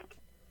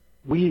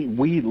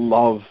 We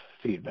love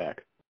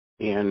feedback,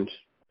 and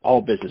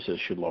all businesses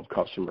should love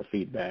customer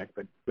feedback,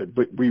 but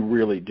we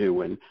really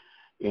do,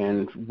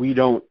 and we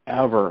don't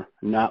ever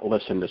not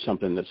listen to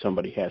something that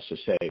somebody has to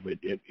say. But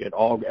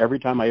every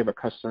time I have a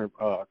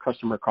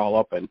customer call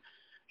up and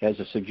has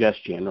a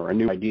suggestion or a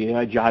new idea,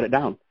 I jot it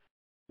down.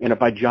 And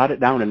if I jot it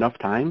down enough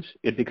times,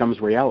 it becomes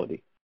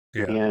reality.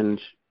 Yeah.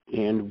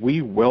 And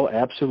we will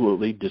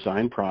absolutely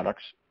design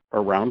products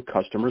around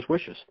customers'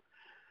 wishes,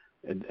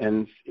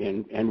 and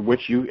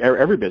which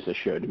every business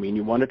should. I mean,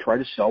 you want to try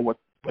to sell what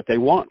they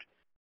want,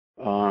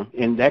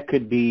 and that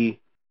could be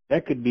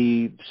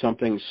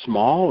something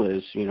small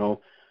as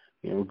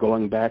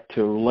going back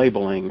to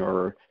labeling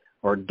or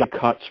die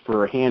cuts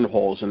for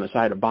handholds in the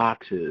side of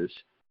boxes.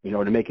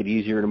 to make it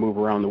easier to move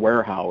around the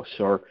warehouse,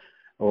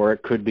 or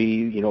it could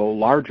be,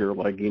 larger,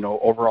 like,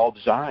 overall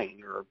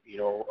design,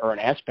 or an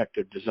aspect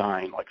of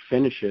design like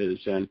finishes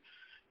and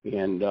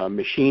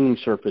machining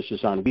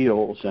surfaces on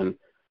wheels and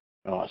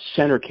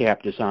center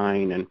cap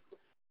design. And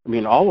I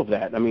mean, all of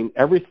that. I mean,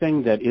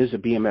 everything that is a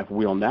BMF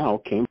wheel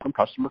now came from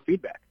customer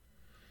feedback.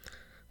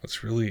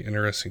 What's really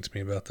interesting to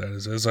me about that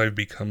is as I've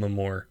become a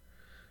more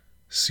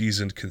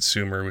seasoned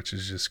consumer, which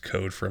is just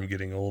code for I'm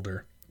getting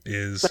older,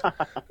 is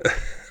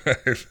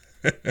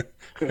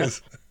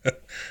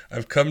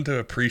I've come to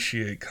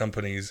appreciate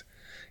companies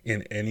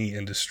in any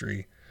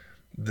industry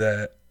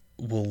that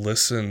will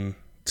listen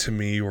to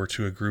me or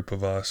to a group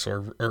of us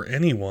or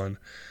anyone.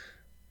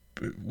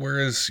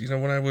 Whereas,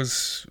 when I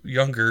was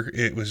younger,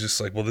 it was just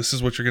like, well, this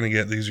is what you're going to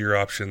get. These are your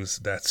options.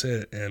 That's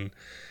it.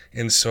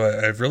 And so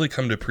I've really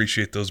come to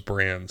appreciate those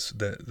brands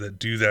that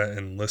do that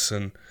and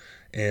listen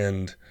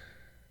and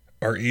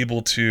are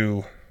able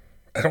to,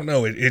 I don't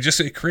know,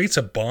 it creates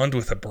a bond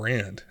with a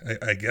brand,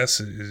 I guess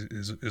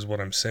is what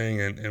I'm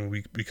saying. And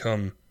we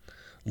become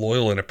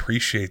loyal and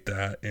appreciate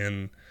that.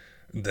 And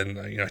then,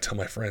 I tell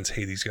my friends,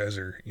 hey, these guys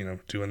are,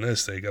 doing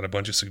this. They got a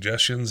bunch of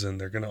suggestions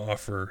and they're going to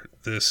offer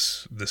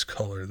this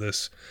color,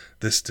 this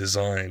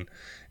design.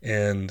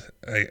 And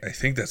I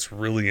think that's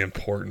really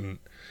important.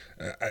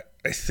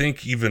 I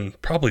think even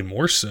probably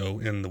more so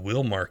in the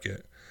wheel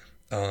market,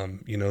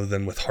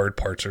 than with hard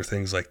parts or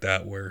things like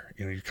that, where,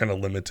 you're kind of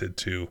limited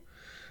to,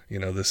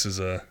 this is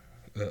a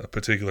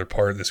particular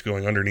part that's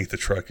going underneath the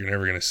truck. You're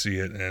never going to see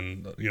it.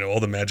 And,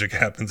 all the magic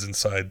happens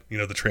inside,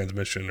 the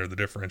transmission or the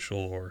differential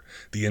or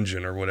the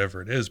engine or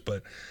whatever it is.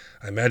 But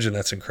I imagine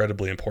that's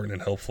incredibly important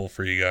and helpful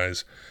for you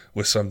guys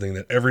with something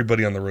that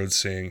everybody on the road's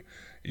seeing.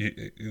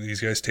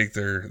 These guys take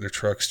their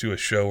trucks to a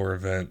show or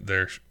event.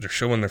 They're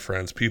showing their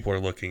friends. People are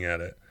looking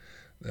at it.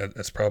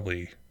 That's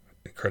probably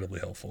incredibly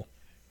helpful.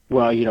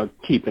 Well,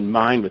 keep in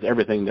mind with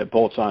everything that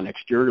bolts on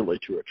exteriorly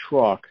to a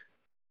truck,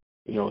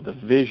 the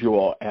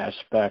visual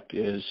aspect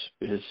is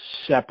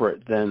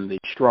separate than the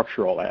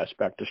structural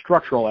aspect. The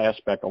structural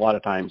aspect a lot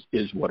of times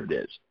is what it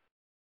is.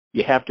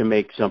 You have to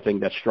make something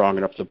that's strong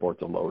enough to support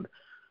the load.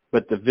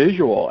 But the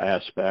visual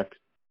aspect,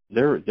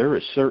 there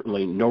is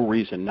certainly no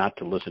reason not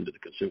to listen to the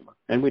consumer.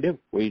 And we do.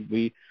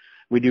 We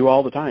do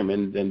all the time.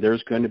 And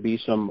there's going to be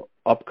some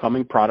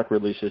upcoming product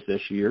releases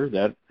this year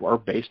that are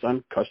based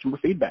on customer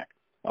feedback,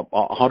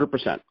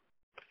 100%.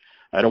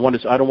 I don't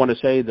want to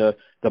say the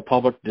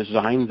public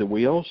designed the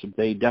wheels.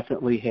 They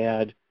definitely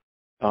had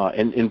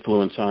an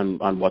influence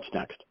on what's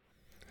next.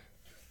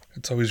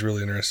 It's always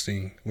really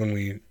interesting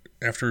when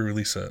after we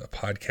release a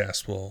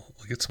podcast, we'll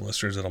get some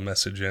listeners that'll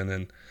message in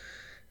and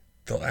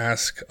they'll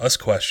ask us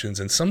questions,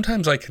 and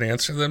sometimes I can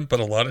answer them, but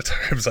a lot of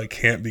times I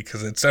can't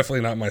because it's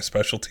definitely not my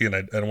specialty, and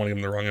I don't want to give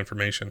them the wrong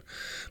information.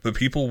 But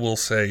people will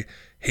say,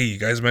 hey, you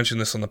guys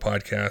mentioned this on the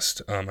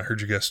podcast. I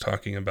heard you guys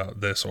talking about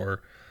this,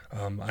 or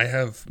I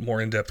have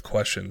more in-depth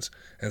questions.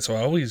 And so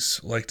I always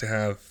like to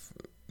have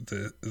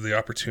the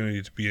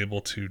opportunity to be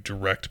able to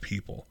direct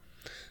people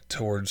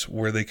towards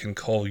where they can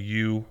call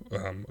you,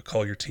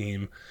 call your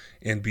team,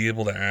 and be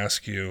able to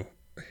ask you,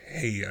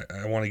 hey,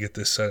 I want to get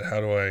this set.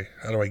 How do I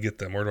get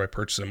them? Where do I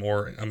purchase them?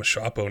 Or I'm a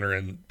shop owner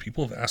and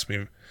people have asked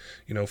me,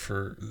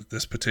 for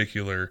this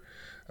particular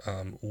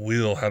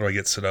wheel, how do I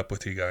get set up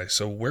with you guys?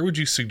 So where would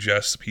you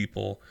suggest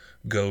people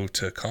go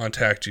to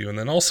contact you and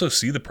then also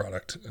see the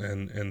product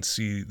and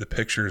see the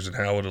pictures and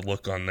how it'll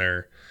look on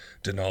their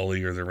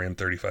Denali or their Ram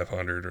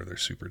 3500 or their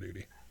Super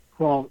Duty?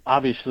 Well,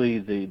 obviously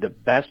the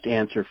best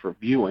answer for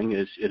viewing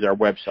is our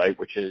website,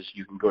 which is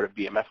you can go to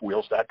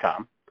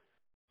bmfwheels.com.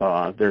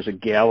 There's a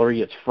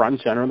gallery. It's front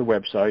and center on the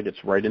website.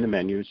 It's right in the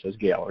menu. It says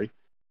gallery.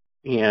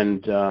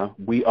 And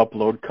we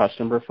upload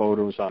customer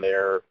photos on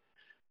there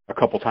a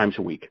couple times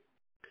a week.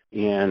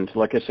 And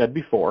like I said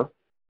before,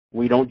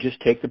 we don't just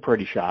take the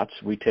pretty shots.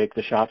 We take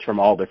the shots from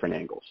all different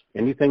angles.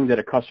 Anything that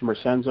a customer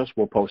sends us,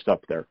 we'll post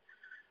up there.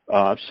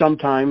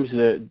 Sometimes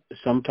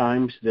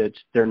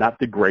they're not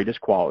the greatest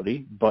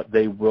quality, but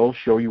they will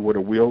show you what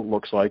a wheel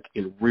looks like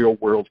in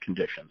real-world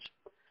conditions.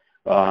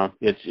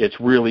 It's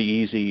really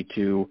easy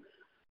to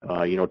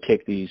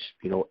take these,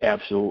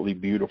 absolutely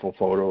beautiful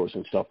photos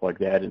and stuff like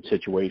that in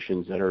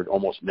situations that are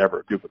almost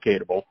never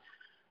duplicatable.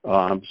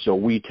 So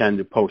we tend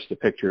to post the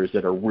pictures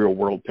that are real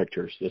world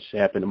pictures. This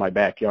happened in my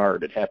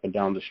backyard. It happened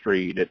down the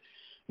street. It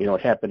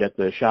happened at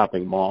the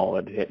shopping mall.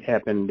 It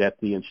happened at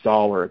the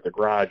installer at the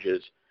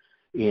garages.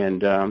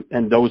 And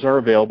those are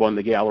available in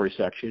the gallery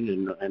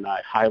section. And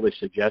I highly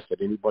suggest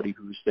that anybody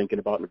who's thinking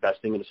about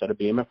investing in a set of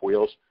BMF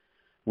wheels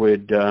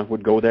would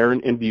go there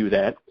and view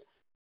that.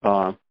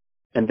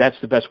 And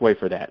that's the best way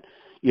for that.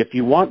 If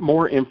you want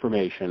more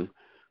information,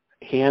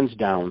 hands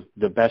down,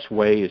 the best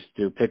way is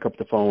to pick up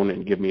the phone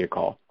and give me a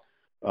call.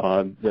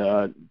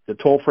 The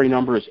toll-free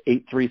number is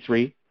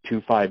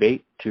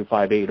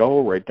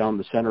 833-258-2580, right down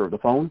the center of the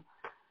phone.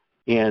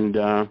 And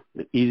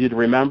easy to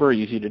remember,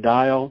 easy to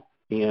dial,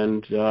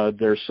 and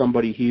there's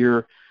somebody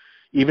here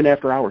even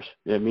after hours.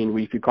 I mean,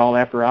 if you call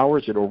after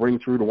hours, it'll ring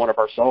through to one of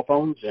our cell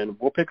phones, and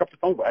we'll pick up the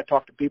phone. I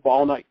talk to people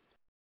all night.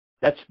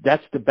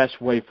 that's the best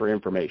way for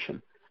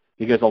information,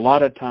 because a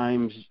lot of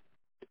times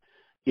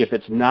if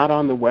it's not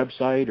on the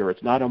website or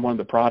it's not on one of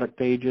the product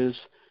pages,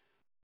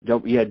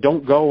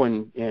 don't go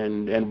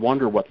and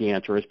wonder what the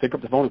answer is. Pick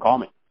up the phone and call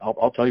me.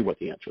 I'll tell you what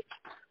the answer is.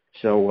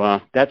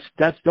 So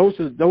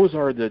those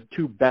are the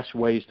two best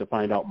ways to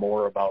find out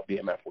more about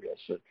BMF wheels: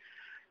 the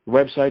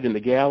website and the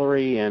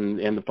gallery, and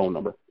the phone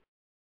number.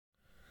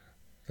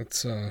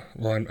 That's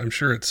well, I'm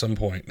sure at some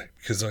point,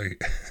 because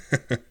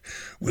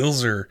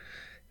wheels are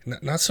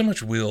not so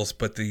much wheels,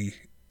 but the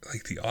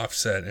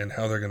offset and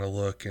how they're going to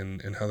look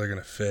and how they're going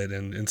to fit,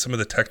 and some of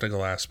the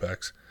technical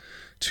aspects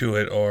to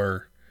it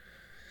are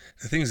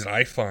the things that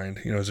I find,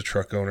 as a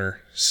truck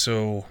owner.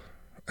 So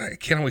I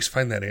can't always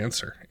find that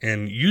answer.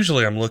 And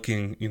usually I'm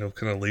looking,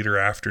 kind of later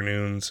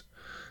afternoons,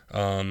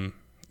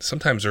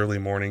 sometimes early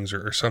mornings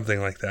or something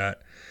like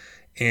that.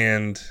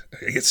 And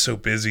I get so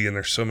busy and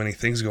there's so many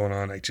things going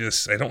on. I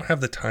don't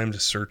have the time to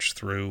search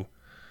through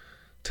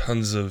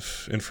tons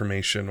of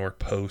information or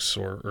posts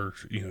or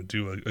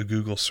do a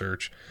Google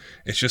search.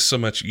 It's just so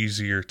much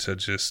easier to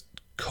just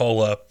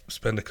call up,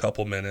 spend a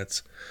couple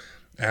minutes,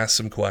 ask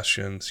some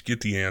questions,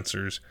 get the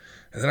answers,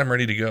 and then I'm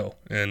ready to go,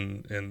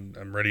 and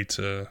I'm ready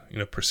to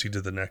proceed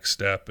to the next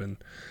step. And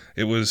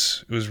it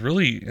was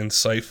really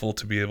insightful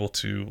to be able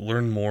to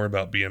learn more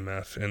about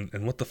BMF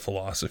and what the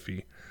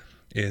philosophy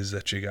is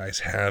that you guys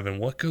have and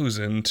what goes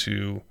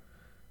into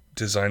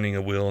designing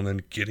a wheel and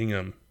then getting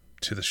them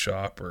to the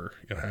shop or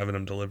having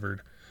them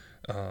delivered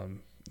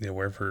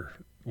wherever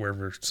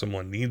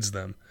someone needs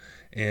them.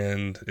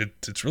 And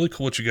it's really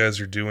cool what you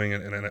guys are doing,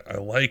 and I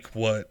like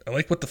what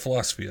the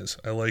philosophy is.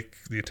 I like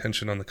the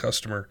attention on the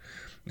customer,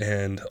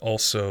 and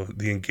also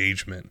the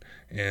engagement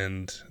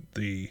and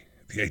the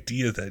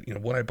idea that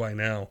what I buy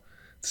now,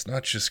 it's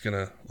not just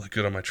gonna look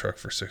good on my truck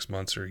for 6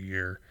 months or a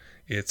year.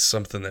 It's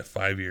something that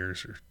 5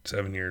 years or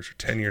 7 years or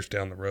 10 years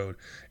down the road,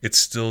 it's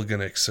still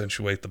gonna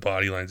accentuate the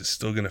body lines. It's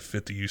still gonna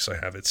fit the use I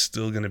have. It's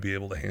still gonna be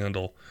able to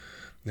handle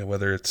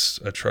whether it's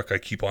a truck I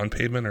keep on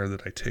pavement or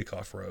that I take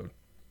off road.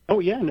 Oh,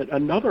 yeah, and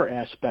another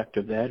aspect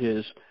of that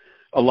is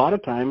a lot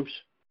of times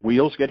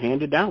wheels get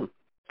handed down,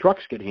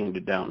 trucks get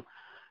handed down.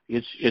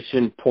 It's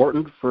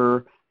important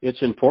for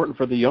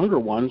the younger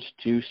ones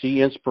to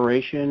see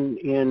inspiration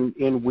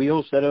in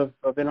wheels that have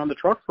been on the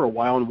truck for a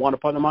while and want to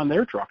put them on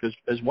their truck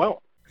as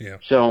well. Yeah.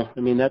 So I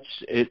mean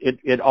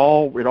it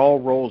all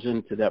rolls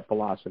into that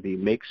philosophy.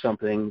 Make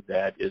something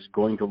that is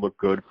going to look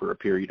good for a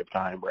period of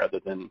time rather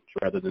than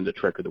the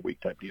trick of the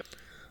week type deal.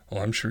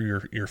 Well, I'm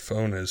sure your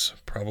phone is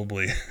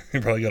probably you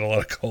probably got a lot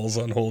of calls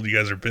on hold. You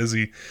guys are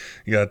busy.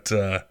 You got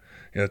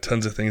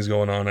tons of things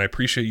going on. I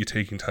appreciate you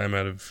taking time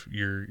out of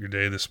your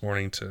day this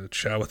morning to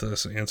chat with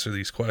us and answer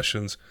these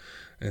questions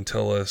and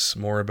tell us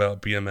more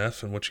about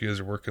BMF and what you guys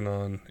are working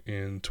on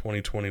in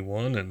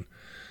 2021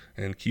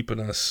 and keeping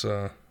us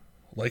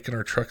liking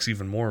our trucks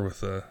even more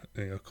with a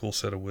cool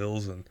set of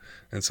wheels and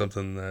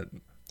something that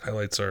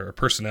highlights our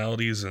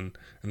personalities and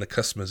the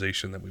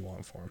customization that we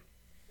want for them.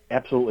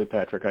 Absolutely,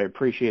 Patrick. I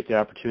appreciate the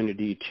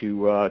opportunity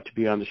to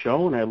be on the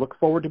show, and I look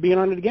forward to being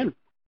on it again.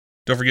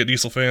 Don't forget,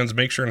 Diesel fans,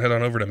 make sure and head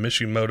on over to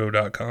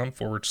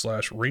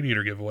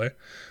mishimoto.com/radiator giveaway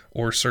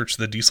or search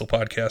the Diesel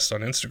Podcast on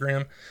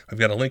Instagram. I've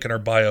got a link in our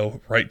bio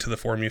right to the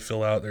form you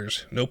fill out.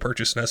 There's no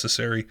purchase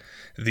necessary.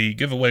 The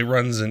giveaway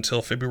runs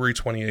until February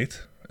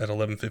 28th at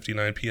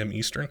 11:59 p.m.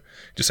 Eastern.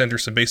 Just enter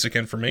some basic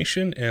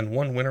information, and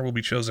one winner will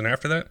be chosen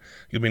after that.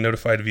 You'll be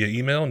notified via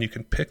email, and you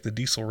can pick the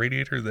diesel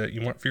radiator that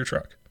you want for your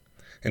truck.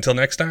 Until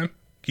next time,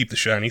 keep the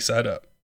shiny side up.